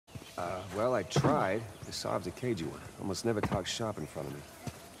Well, I tried. Isav's a cagey one. Almost never talks shop in front of me.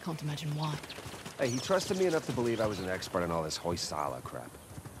 Can't imagine why. Hey, he trusted me enough to believe I was an expert on all this Hoysala crap.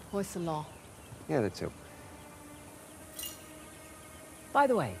 Hoysala. Yeah, that too. By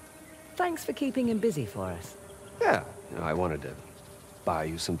the way, thanks for keeping him busy for us. Yeah, I wanted to buy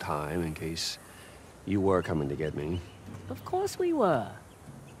you some time in case you were coming to get me. Of course we were.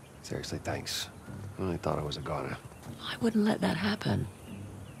 Seriously, thanks. I thought I was a goner. I wouldn't let that happen.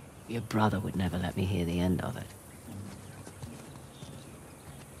 Your brother would never let me hear the end of it.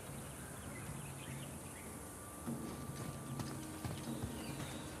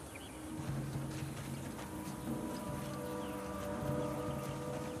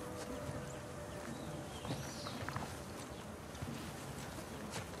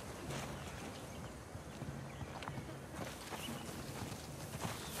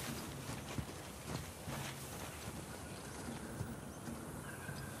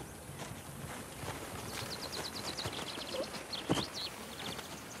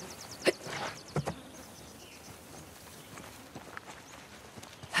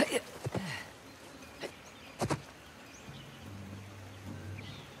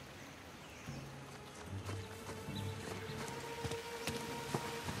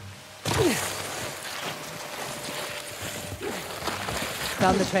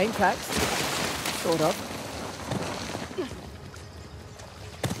 Found the train tracks. Sort of.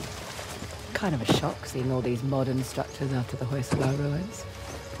 Kind of a shock seeing all these modern structures after the Hoysala ruins.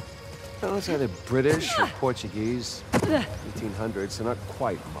 Well, it's either British or Portuguese. 1800s, so not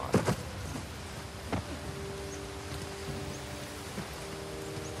quite modern.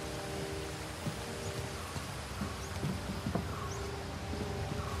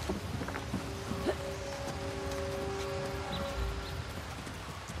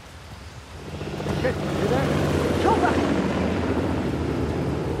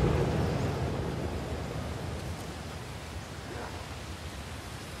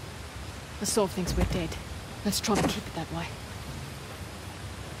 The Saw thinks we're dead. Let's try to keep it that way.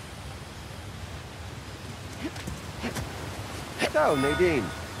 So, Nadine.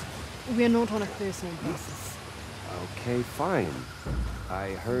 We're not on a first-name basis. Okay, fine.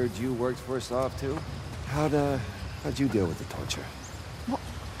 I heard you worked for Asav too. How'd you deal with the torture?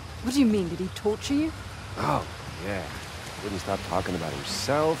 What do you mean? Did he torture you? Oh, yeah. Wouldn't stop talking about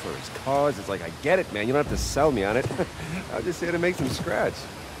himself or his cause. It's like, I get it, man. You don't have to sell me on it. I was just here to make some scratch.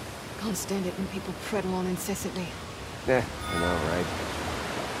 Can't stand it when people prattle on incessantly. Yeah, I know, right?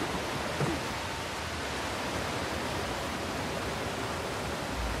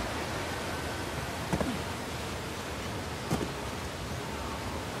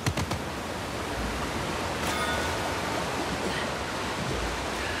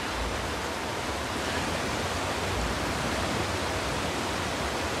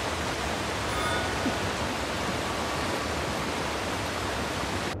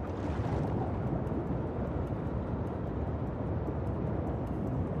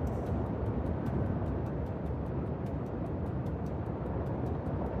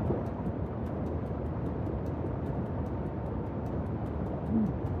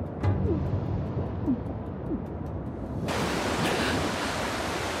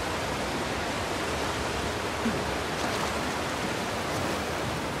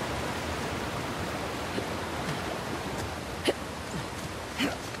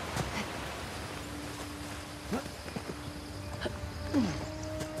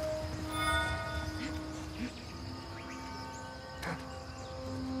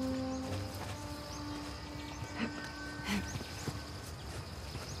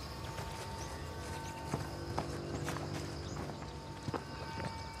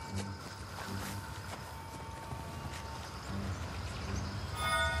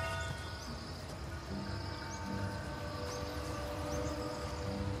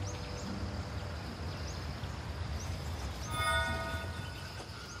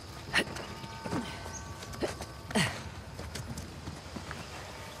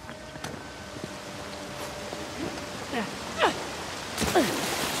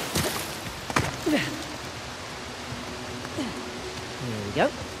 Here we go.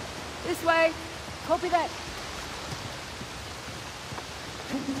 This way. Copy that.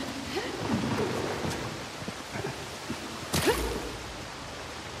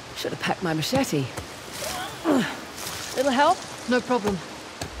 Should have packed my machete. Little help? No problem.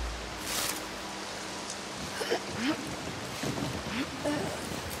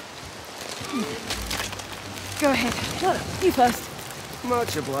 Go ahead. No, you first.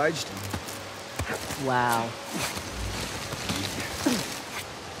 Much obliged. Wow.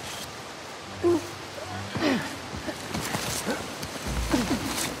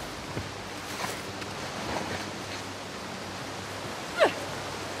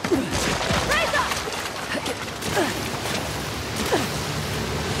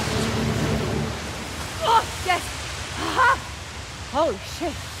 Holy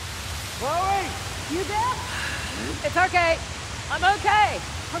shit. Chloe! You there? It's okay. I'm okay.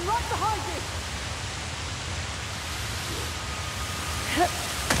 I'm right behind you.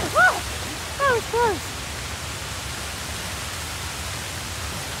 That was close.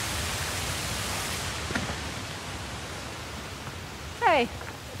 Hey,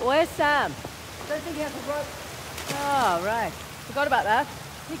 where's Sam? Don't think he has a rope. Oh, right. Forgot about that.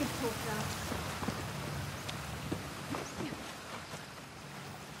 He can talk now.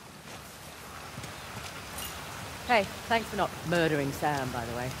 Hey, thanks for not murdering Sam, by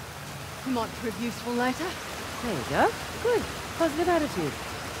the way. He might prove useful later. There you go. Good. Positive attitude.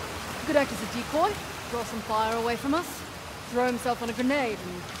 He could act as a decoy, draw some fire away from us, throw himself on a grenade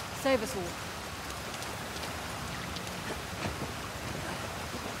and save us all.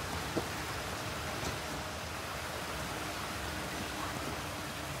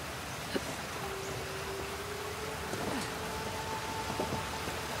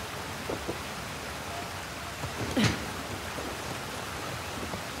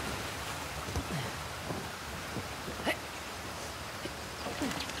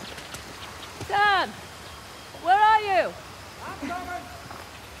 Sam! Where are you? I'm coming!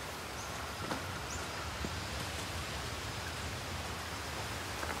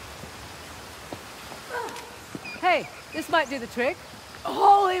 Hey, this might do the trick.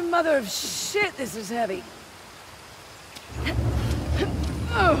 Holy mother of shit, this is heavy.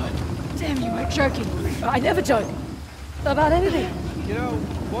 Oh, damn, you were joking. I never joke. About anything. You know,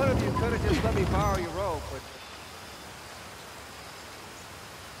 one of you could have just let me borrow your rope, but...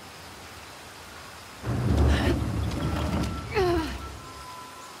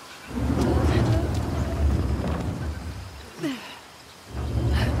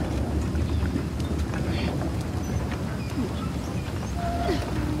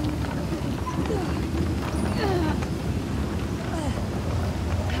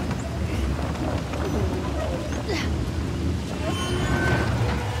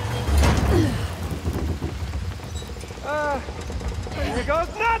 Here goes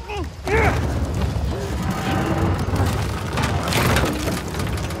nothing!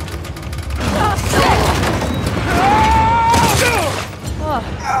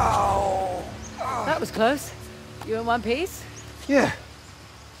 Oh. That was close. You in one piece? Yeah.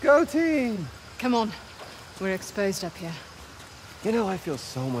 Go team! Come on. We're exposed up here. You know, I feel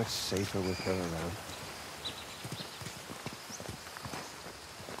so much safer with her around.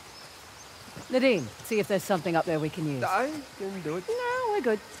 Nadine, see if there's something up there we can use. I can do it. No, we're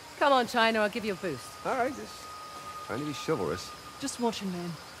good. Come on, China, I'll give you a boost. All right, just trying to be chivalrous. Just watch him,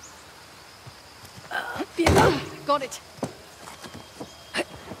 man. Yeah. Got it.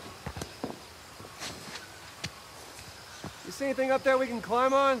 You see anything up there we can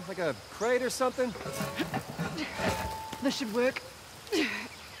climb on? Like a crate or something? This should work.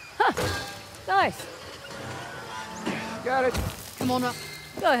 Nice. Got it. Come on up.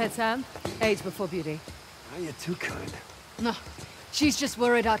 Go ahead, Sam. Age before beauty. Oh, you're too kind. No, she's just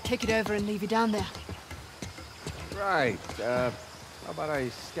worried I'd kick it over and leave you down there. Right. How about I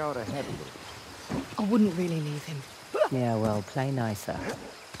scout ahead a little? I wouldn't really leave him. Yeah, well, play nicer.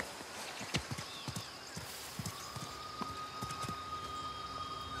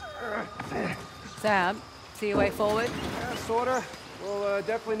 Sam, see your way forward? Yeah, sorta. We'll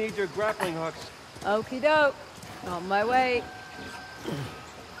definitely need your grappling hooks. Okie doke. On my way.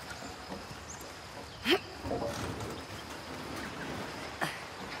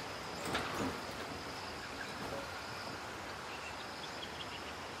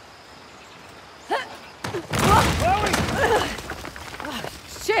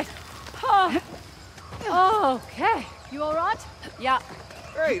 Shit! Oh. Okay. You all right? Yeah.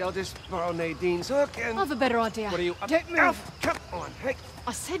 Great, I'll just borrow Nadine's hook and... I have a better idea. What are you... Don't move. Ow, come on, hey.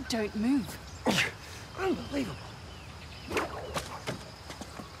 I said don't move. Unbelievable.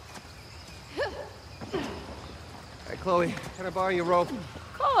 Hey, Chloe, can I borrow your rope?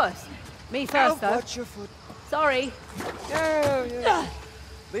 Of course. Me first, though. Watch your foot. Sorry. Yeah.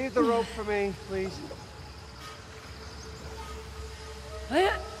 Leave the rope for me, please.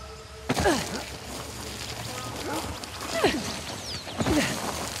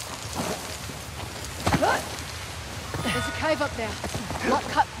 There's a cave up there. Might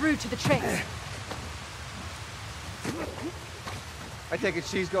cut through to the tracks. I take it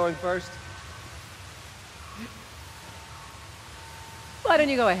she's going first? Why don't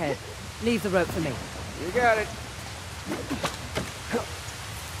you go ahead? Leave the rope for me. You got it.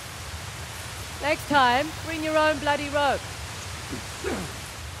 Next time, bring your own bloody rope.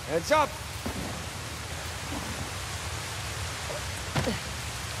 Heads up.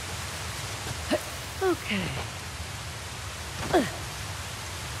 Okay.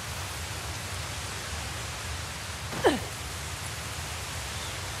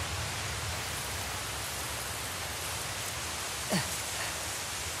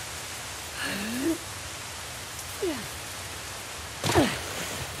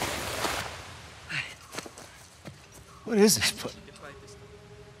 What is this place?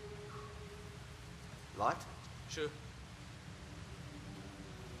 Locked? Sure.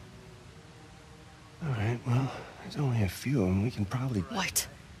 All right, well, there's only a few, and we can probably... Wait.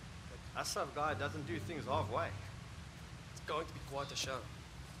 That sort of guy doesn't do things halfway. It's going to be quite a show.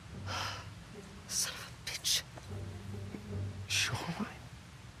 Son of a bitch. Shoreline? What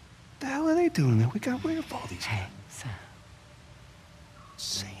the hell are they doing there? We got rid of all these... Hey, Sam.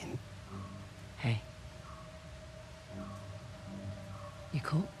 Saying... Hey. You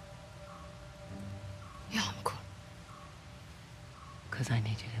cool? Yeah, I'm cool. Because I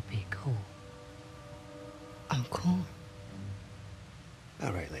need you to be cool. I'm cool.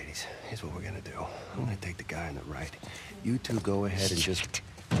 All right, ladies, here's what we're gonna do. I'm gonna take the guy on the right. You two go ahead and just...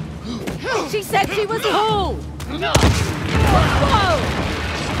 She said she was cool! Whoa!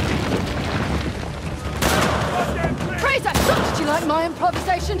 Fraser! Did you like my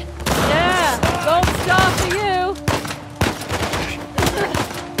improvisation? Yeah! Gold star for you!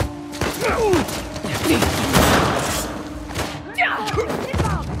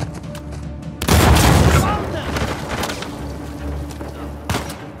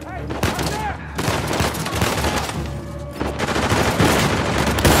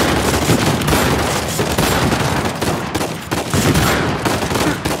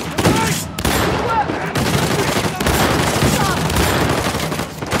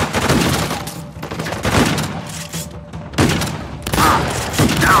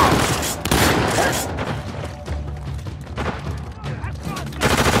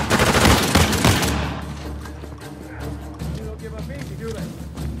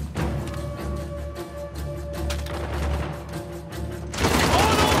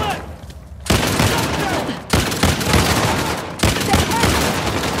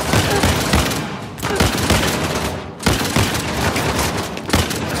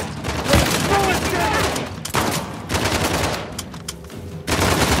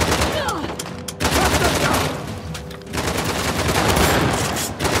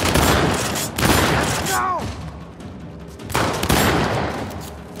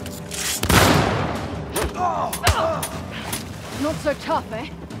 Not so tough, eh?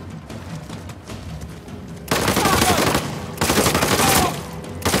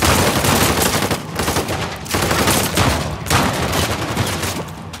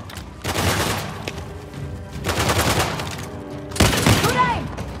 Good aim!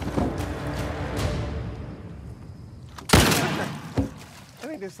 I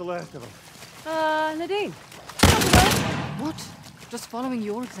think that's the last of them. Nadine. What? Just following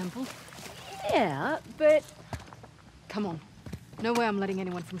your example? Yeah, but... Come on. No way I'm letting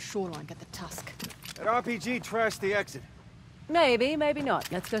anyone from Shoreline get the tusk. That RPG trashed the exit. Maybe, maybe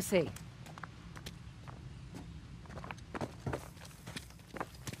not. Let's go see.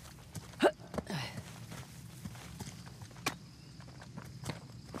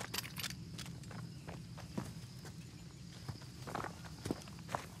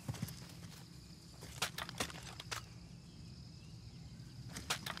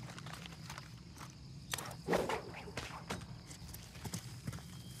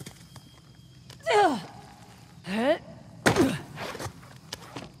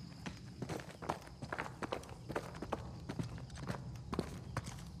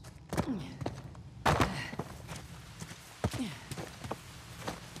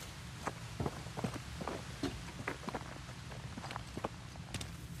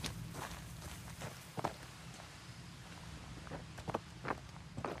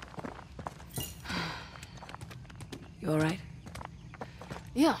 You all right?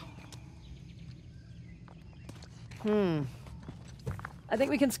 Yeah. I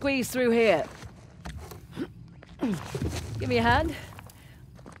think we can squeeze through here. Give me a hand.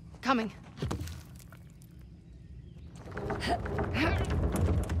 Coming.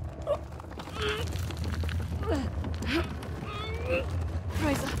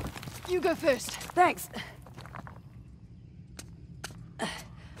 Fraser, you go first. Thanks. How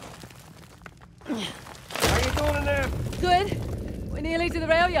you doing in there? Good. We're nearly to the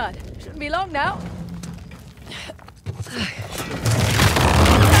rail yard. Shouldn't be long now.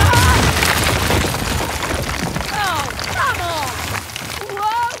 Oh, come on!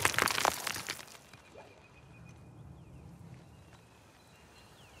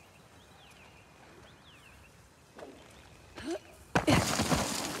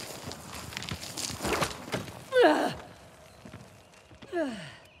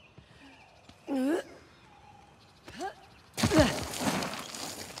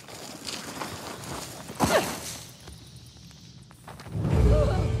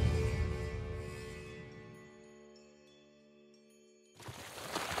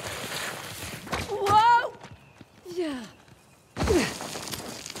 Whoa! Oh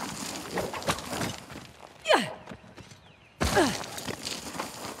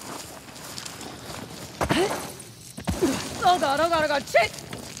god, shit!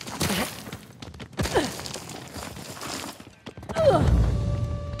 Whoa!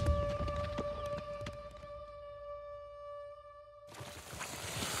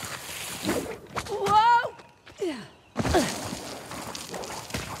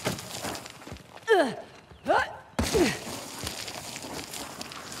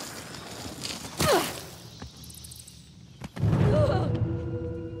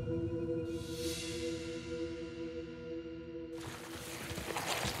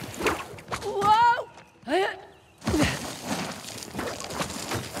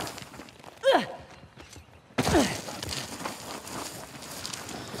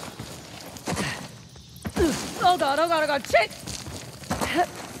 Oh god, shit!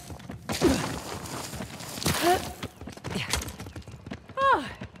 Oh,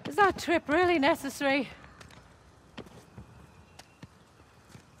 is that trip really necessary?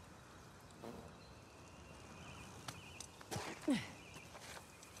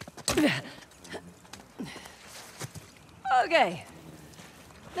 Okay.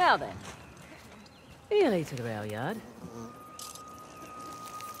 Now then. Nearly to the rail yard.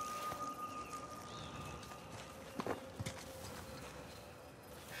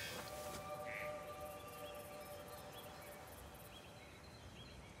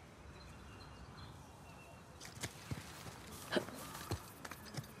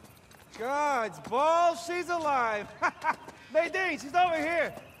 God's balls, she's alive! Nadine, she's over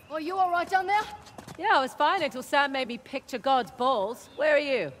here! Are you alright down there? Yeah, I was fine until Sam made me picture God's balls. Where are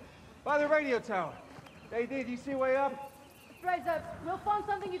you? By the radio tower. Nadine, do you see a way up? Fraser, we'll find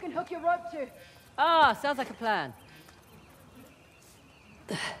something you can hook your rope to. Ah, sounds like a plan.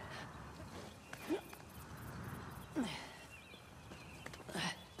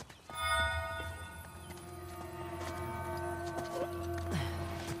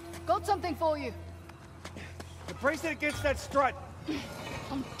 Got something for you. Brace it against that strut.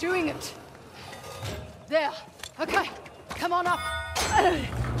 I'm doing it. There. Okay. Come on up.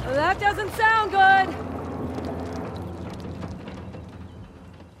 That doesn't sound good.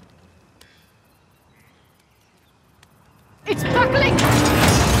 It's buckling.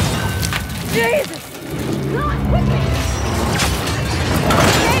 Jesus. Not quickly.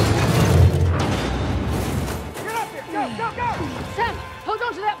 Get up here! Go, go, go! Sam, hold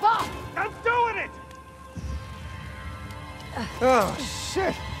on to that bar. I'm doing it! Oh,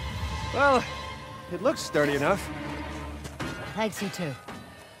 shit. Well, it looks sturdy enough. Thanks, you too.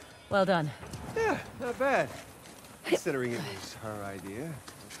 Well done. Yeah, not bad. Considering it was her idea.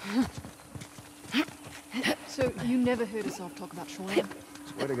 So, you never heard Asaf talk about Sean?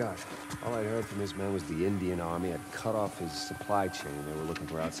 Swear to God, all I heard from this man was the Indian army had cut off his supply chain and they were looking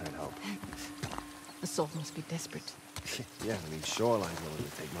for outside help. Asaf must be desperate. Yeah, I mean, Shoreline's willing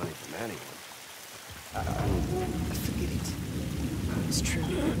to take money from anyone. Forget it. It's true.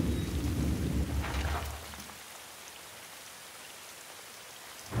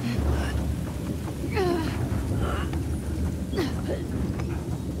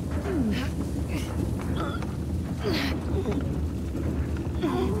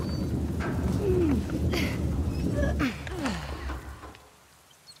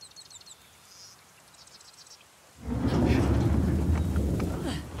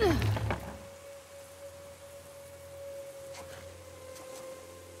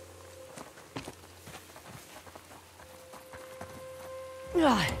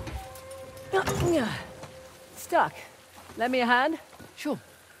 Stuck. Lend me a hand? Sure.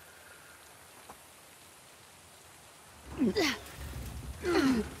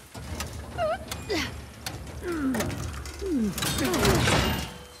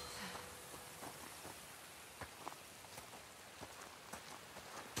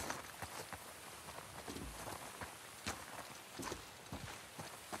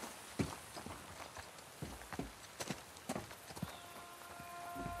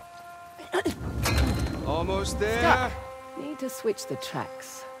 Almost there. Stuck. Need to switch the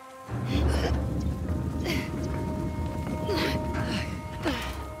tracks.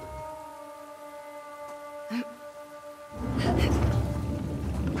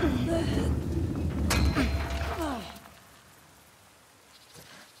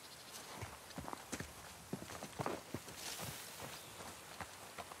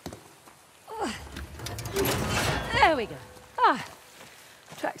 There we go. Ah,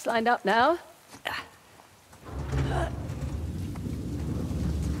 tracks lined up now.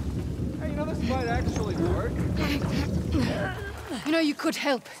 Hey, you know, this might actually work. You know, you could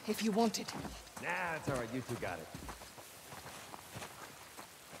help if you wanted. Nah, that's all right. You two got it.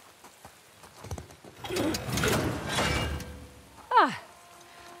 Ah,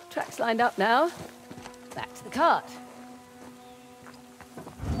 tracks lined up now. Back to the cart.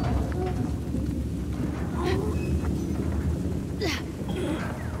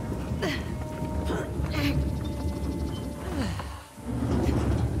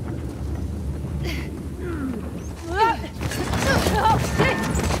 Oh, shit!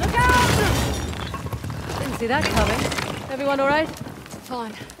 Look out! Didn't see that coming. Everyone all right?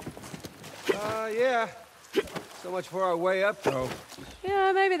 Fine. Yeah. So much for our way up, though.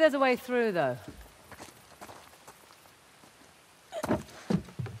 Yeah, maybe there's a way through, though.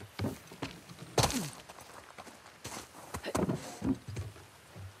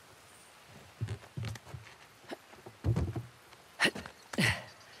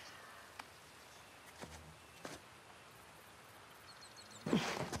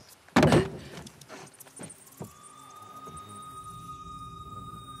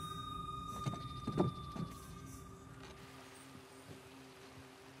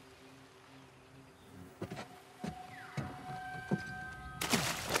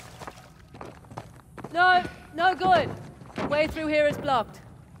 No, no good. The way through here is blocked.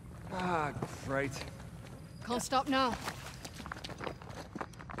 Ah, great. Can't stop now.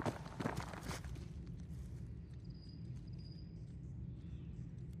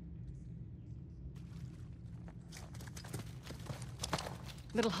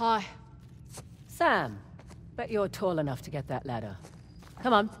 Little high. Sam, bet you're tall enough to get that ladder.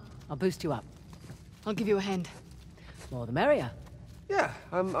 Come on, I'll boost you up. I'll give you a hand. More the merrier. Yeah,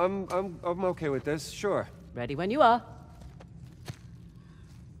 I'm okay with this. Sure. Ready when you are.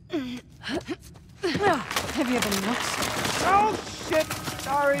 Have you ever knocked? Oh shit!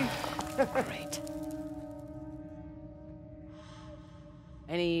 Sorry. Great.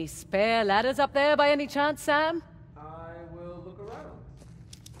 Any spare ladders up there by any chance, Sam? I will look around.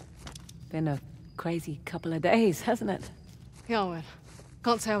 Been a crazy couple of days, hasn't it? Yeah, well,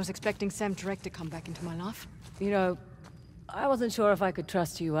 can't say I was expecting Sam Drake to come back into my life. You know, I wasn't sure if I could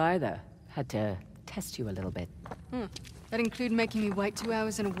trust you either. Had to test you a little bit. That include making me wait 2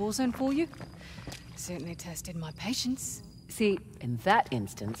 hours in a war zone for you? Certainly tested my patience. See, in that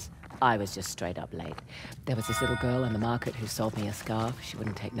instance, I was just straight up late. There was this little girl on the market who sold me a scarf. She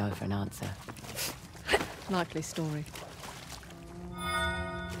wouldn't take no for an answer. Likely story.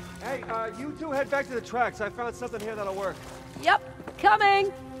 Hey, you two head back to the tracks. I found something here that'll work. Yep,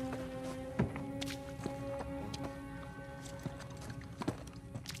 coming!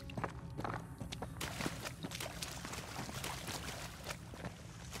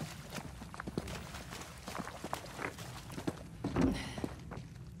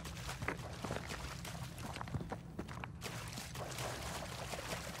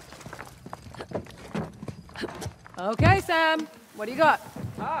 Okay, Sam. What do you got?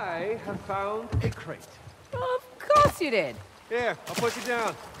 I have found a crate. Of course you did. Here, I'll push it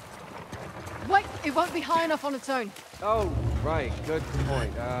down. Wait, it won't be high enough on its own. Oh, right. Good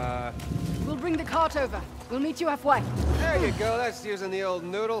point. We'll bring the cart over. We'll meet you halfway. There you go. That's using the old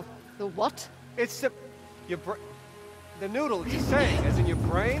noodle. The what? It's the... The noodle, you're saying, as in your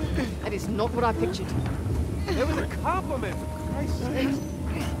brain? That is not what I pictured. It was a compliment, for Christ's sake.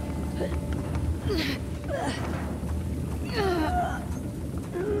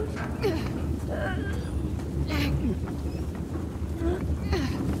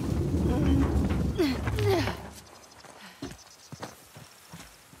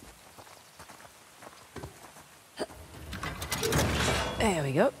 There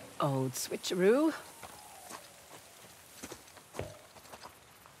we go. Old switcheroo.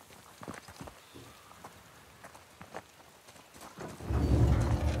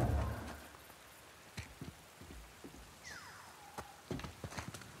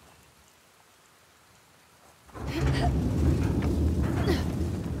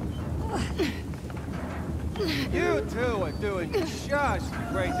 You two are doing just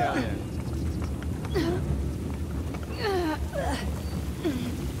great down there.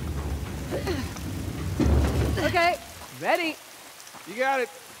 Okay, ready. You got it.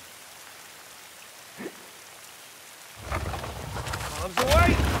 Arms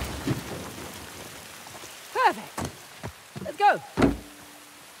away. Perfect. Let's go.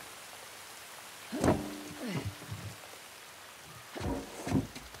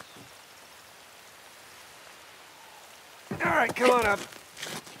 All right, come on up.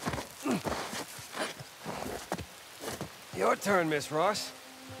 Your turn, Miss Ross.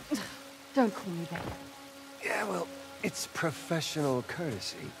 Don't call me that. Yeah, well, it's professional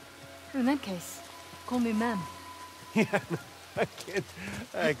courtesy. In that case, call me ma'am. Yeah, no, I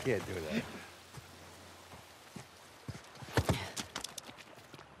can't do that.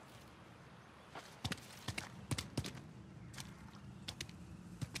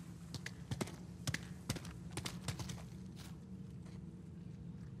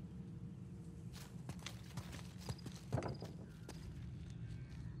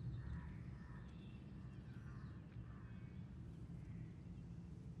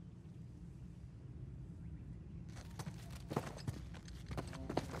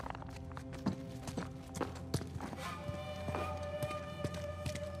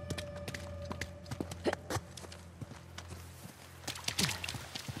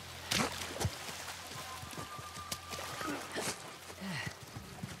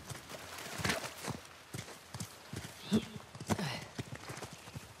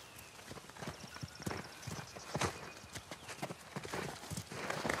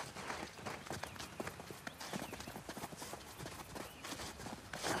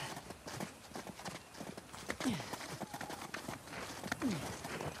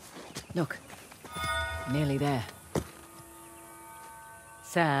 Look, nearly there.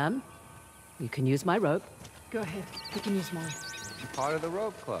 Sam, you can use my rope. Go ahead. You can use mine. You're part of the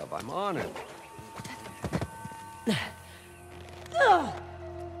rope club. I'm honored.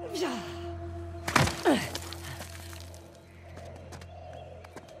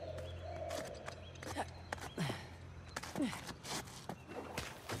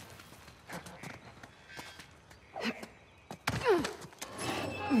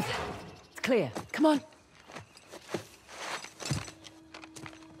 It's clear. Come on.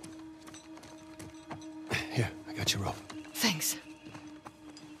 Here, I got your rope. Thanks.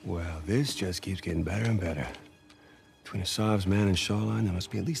 Well, this just keeps getting better and better. Between Asav's man and Shoreline, there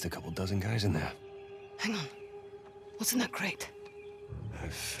must be at least a couple dozen guys in there. Hang on. What's in that crate?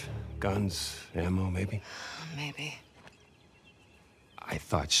 I've guns, ammo, maybe? Maybe. I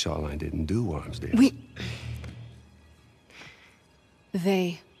thought Shoreline didn't do arms deals.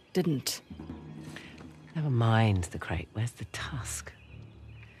 They didn't. Never mind the crate. Where's the tusk?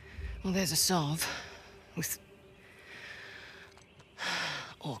 Well, there's a salve with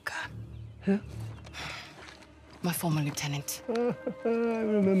Orca. Who? My former lieutenant. I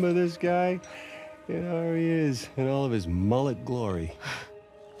remember this guy. You know where he is, in all of his mullet glory.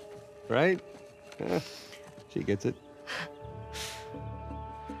 Right? She gets it.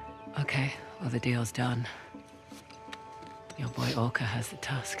 Okay, well, the deal's done. Your boy Orca has the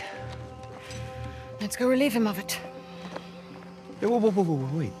tusk. Let's go relieve him of it. Hey, whoa,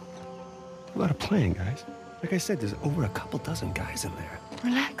 wait. What about a plan, guys? Like I said, there's over a couple dozen guys in there.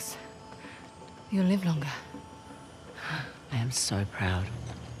 Relax. You'll live longer. I am so proud.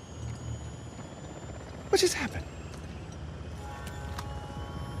 What just happened?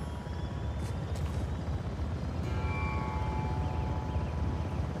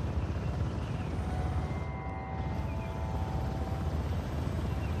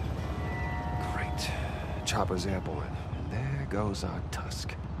 Great. Chopper's airborne. And there goes our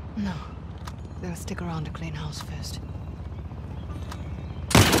tusk. No. They'll stick around to clean house first.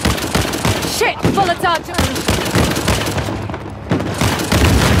 Shit! Bullets out!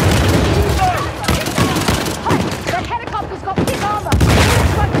 That helicopter's got big armor!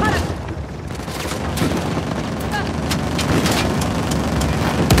 Front cannon!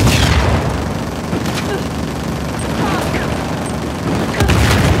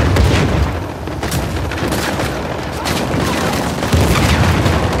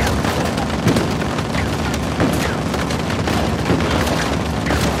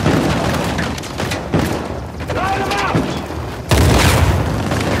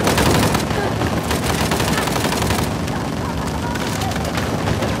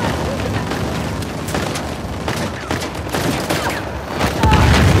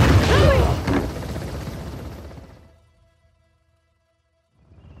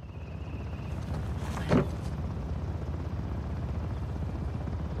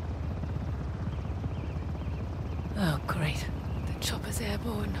 Oh, great. The chopper's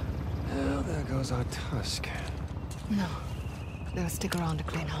airborne. Well, there goes our tusk. No. They'll stick around to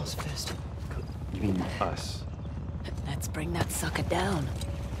clean house first. You mean us? Let's bring that sucker down.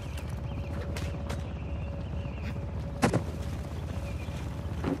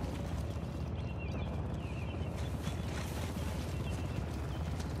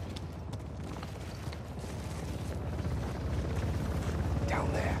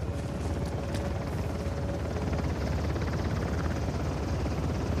 Down there.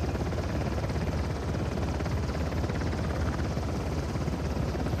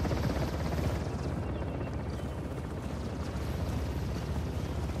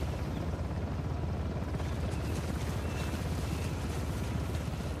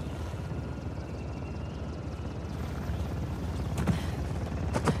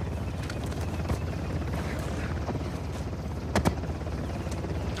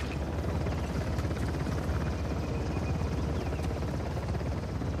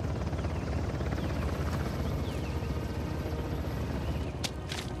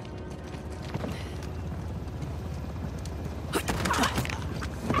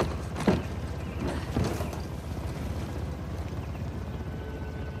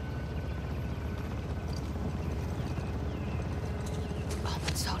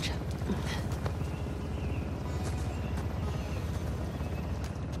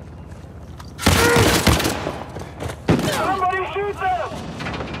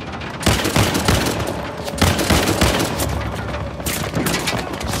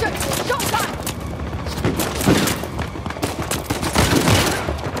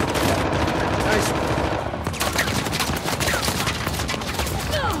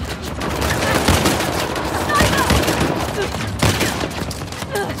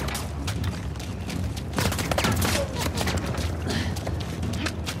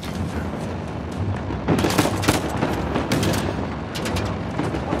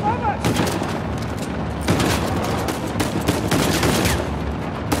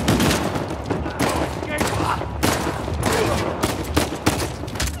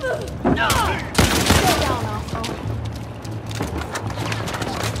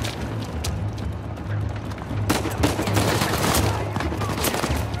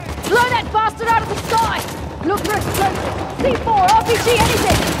 Look for explosives. C4, RPG,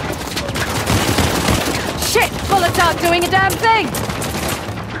 anything! Shit! Bullets aren't doing a damn thing!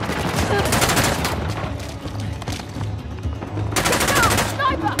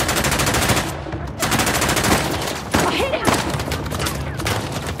 Sniper! I hit him!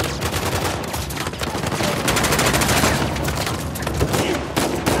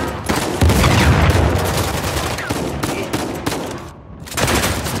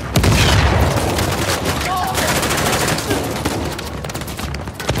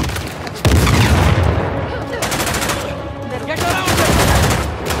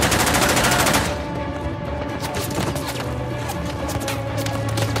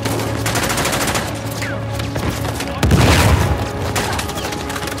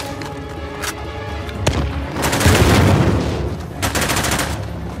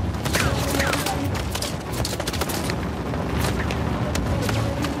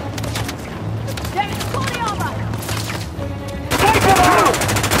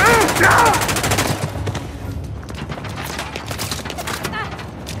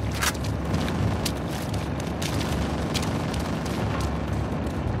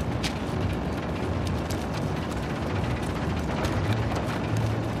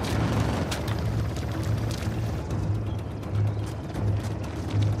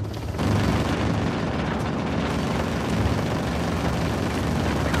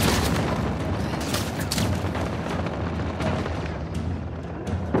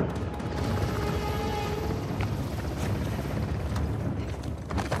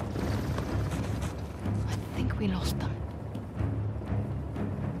 We lost them.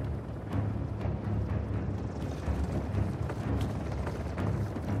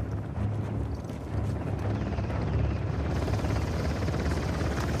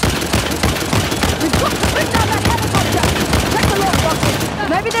 We've got to bring down that helicopter! Check the lock boxes.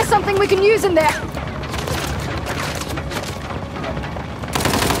 Maybe there's something we can use in there.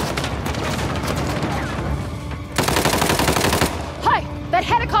 Hey! That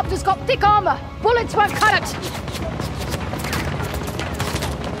helicopter's got thick armor. Bullets won't cut it!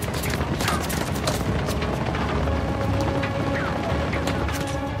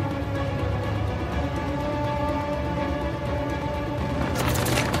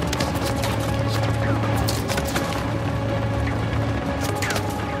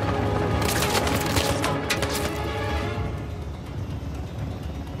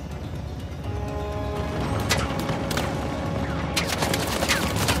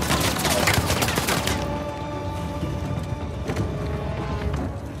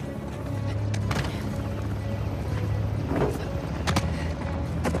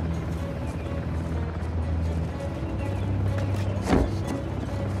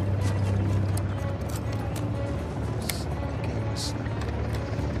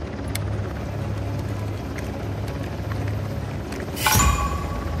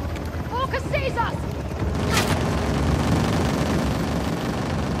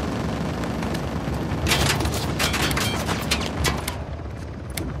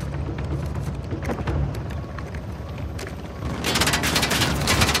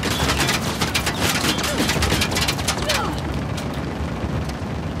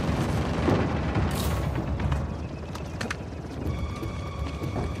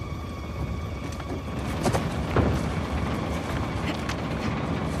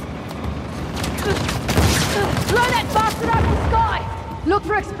 Look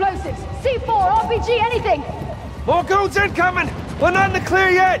for explosives. C4, RPG, anything! More goons incoming! We're not in the clear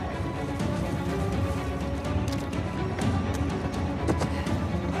yet!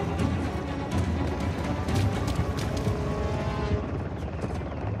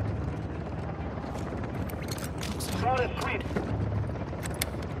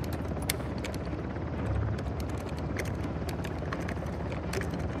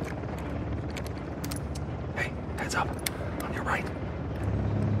 Hey, heads up. On your right.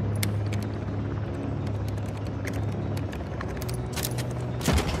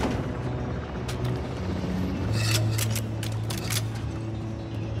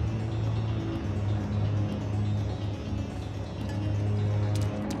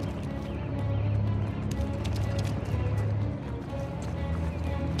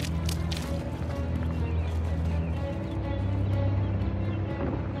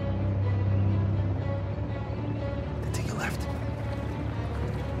 To your left.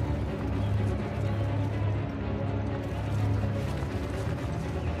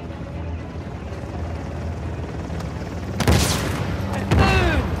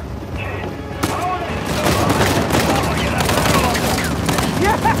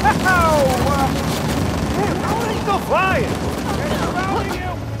 How are they still flying? Surrounding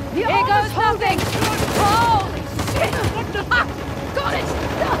you! Here goes nothing! Holy shit! What the fuck? Got it!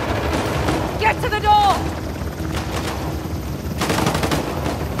 Get to the door!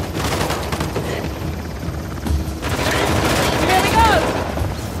 Here we go!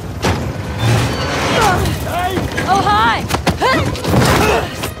 Oh, hi!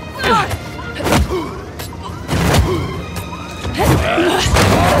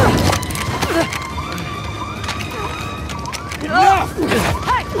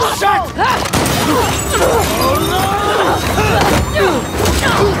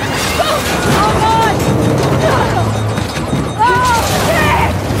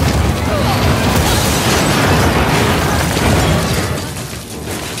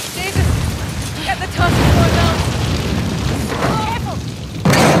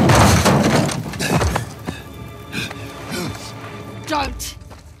 Don't!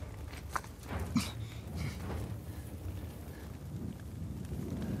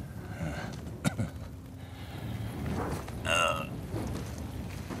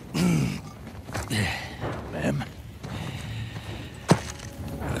 Ma'am.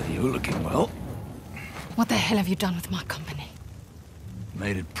 You're looking well. What the hell have you done with my company?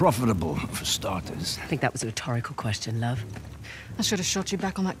 Made it profitable, for starters. I think that was a rhetorical question, love. I should have shot you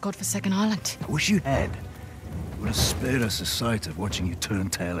back on that godforsaken island. I wish you had. Would have spared us the sight of watching you turn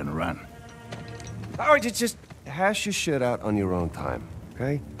tail and run. All right, just hash your shit out on your own time,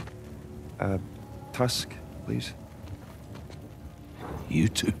 okay? Tusk, please. You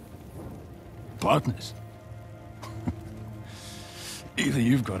two. Partners. Either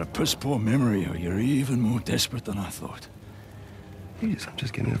you've got a piss-poor memory or you're even more desperate than I thought. Jeez, I'm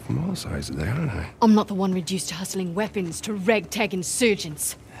just getting it from all sides today, aren't I? I'm not the one reduced to hustling weapons to ragtag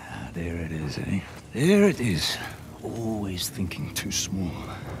insurgents. Ah, there it is, eh? There it is. Always thinking too small.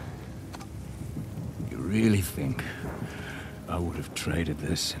 You really think I would have traded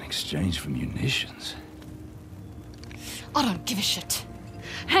this in exchange for munitions? I don't give a shit.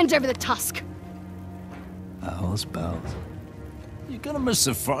 Hand over the tusk. Pals, pals. You're gonna miss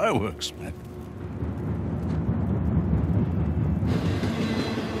the fireworks, man.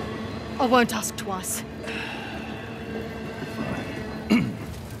 I won't ask twice.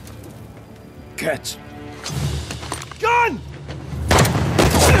 Catch. Gun!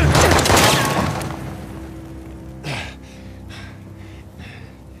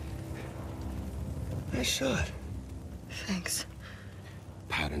 Nice shot. Thanks.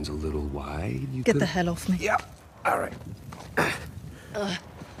 Pattern's a little wide. You Get could... the hell off me. Yeah. All right.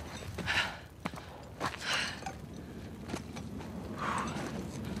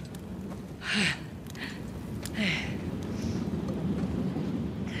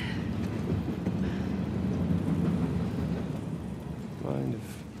 Mind if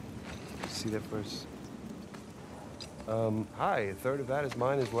see that first? Hi. A third of that is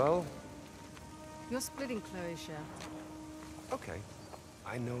mine as well. You're splitting Chloe's share. Okay.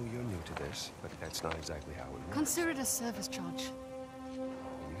 I know you're new to this, but that's not exactly how it works. Consider it a service charge. You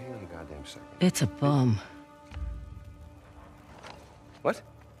hang on a goddamn second. It's a bomb. What?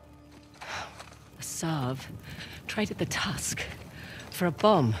 A Sav traded the tusk for a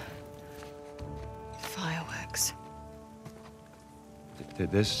bomb. Fireworks.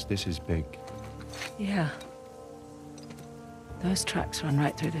 This is big. Yeah. Those tracks run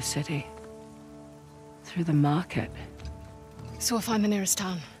right through the city. Through the market. So we'll find the nearest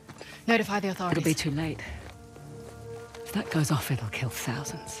town. Notify the authorities. It'll be too late. If that goes off, it'll kill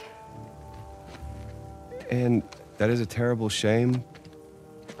thousands. And that is a terrible shame.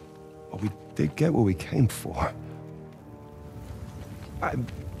 But we did get what we came for.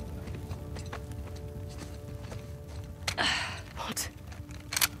 What?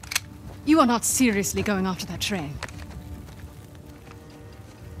 You are not seriously going after that train.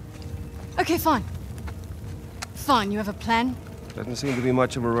 Okay, fine. Fine, you have a plan? Doesn't seem to be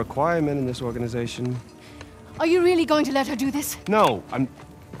much of a requirement in this organization. Are you really going to let her do this? No, I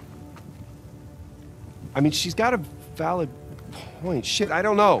mean, she's got a valid point. Shit, I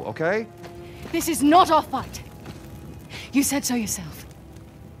don't know, okay? This is not our fight. You said so yourself.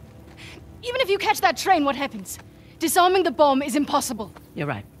 Even if you catch that train, what happens? Disarming the bomb is impossible. You're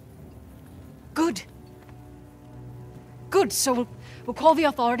right. Good. Good, so we'll call the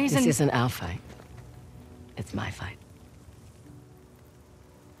authorities and... This isn't our fight. It's my fight.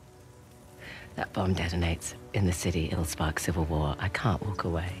 That bomb detonates in the city. It'll spark civil war. I can't walk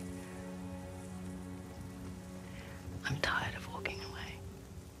away. I'm tired of walking away.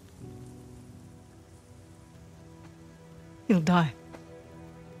 You'll die.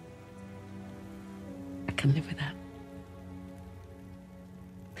 I can live with that.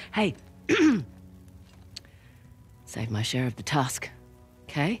 Hey. Save my share of the tusk.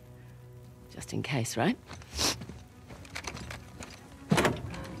 Okay? Just in case, right?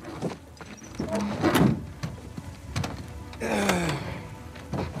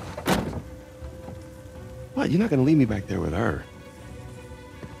 What? You're not gonna leave me back there with her?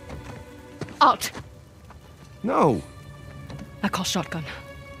 Out! No. I call shotgun.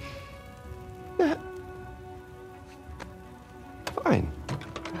 Fine.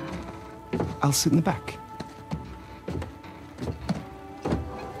 I'll sit in the back.